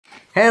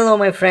Hello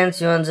my friends,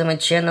 you on my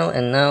channel,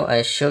 and now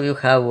I show you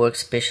how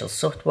works special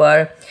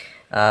software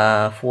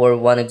for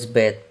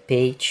 1xbet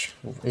page.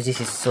 This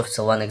is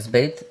official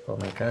 1xbet. Oh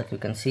my god, you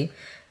can see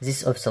this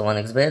is official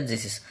 1xbet.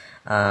 This is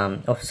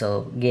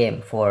official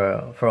game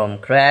from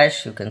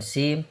Crash. You can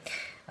see.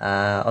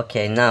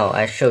 Okay, now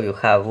I show you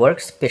how it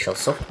works special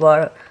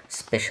software,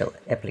 special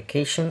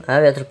application,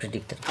 Aviator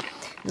Predictor.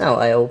 Now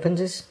I open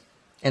this,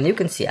 and you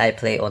can see I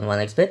play on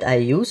 1xbet. I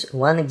use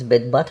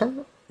 1xbet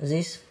button.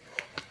 This.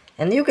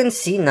 And you can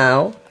see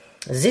now,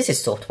 this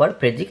is software,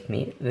 predict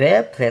me,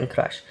 where plan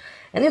crash.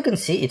 And you can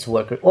see it's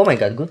working. Oh my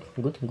god,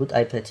 good,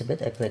 I played a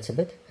bet,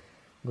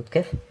 good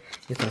Kev.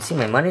 You can see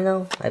my money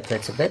now, I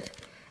played a bet.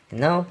 And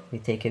now, we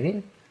take a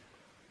win.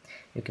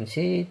 You can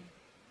see,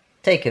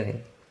 take a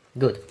win.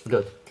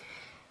 Good.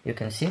 You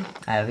can see,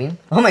 I win.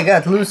 Oh my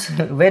god, lose,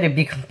 very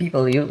big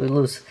people, you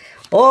lose.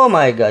 Oh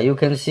my god, you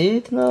can see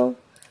it now.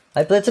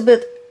 I played a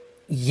bet.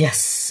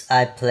 Yes,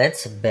 I played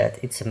a bet,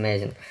 it's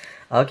amazing.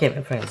 Okay,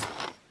 my friends.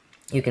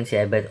 You can see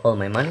I bet all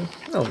my money.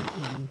 No,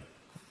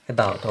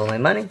 about all my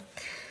money.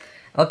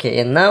 Okay,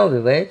 and now we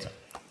wait.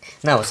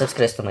 Now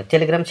subscribe to my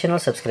Telegram channel,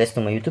 subscribe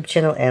to my YouTube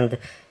channel, and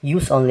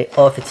use only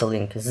official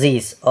link.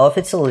 This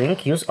official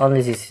link, use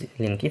only this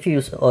link. If you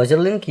use other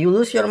link, you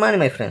lose your money,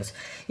 my friends.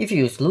 If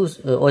you use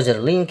other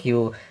link,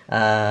 you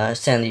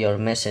send your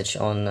message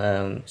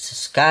on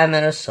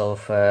scammers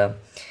of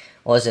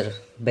other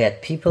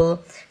bad people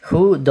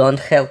who don't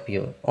help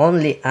you.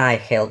 Only I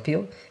help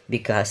you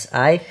because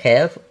I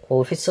have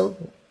official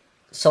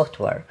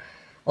software.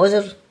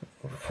 Other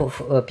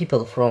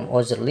people from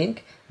other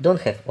link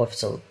don't have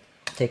official.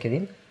 Take it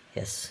in.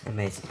 Yes,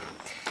 amazing.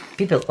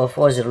 People of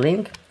other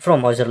link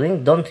from other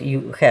link don't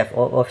you have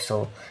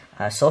official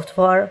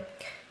software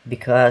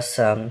because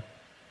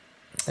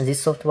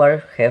this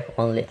software have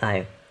only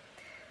I.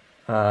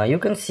 You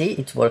can see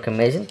it work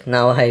amazing.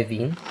 Now I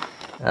win.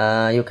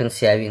 You can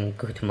see I win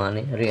good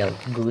money,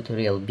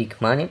 real big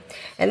money.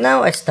 And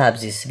now I stop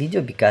this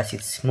video because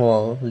it's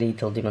small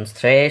little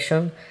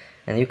demonstration,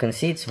 and you can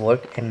see it's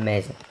work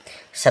amazing.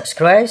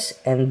 Subscribe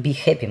and be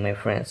happy, my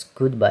friends.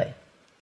 Goodbye.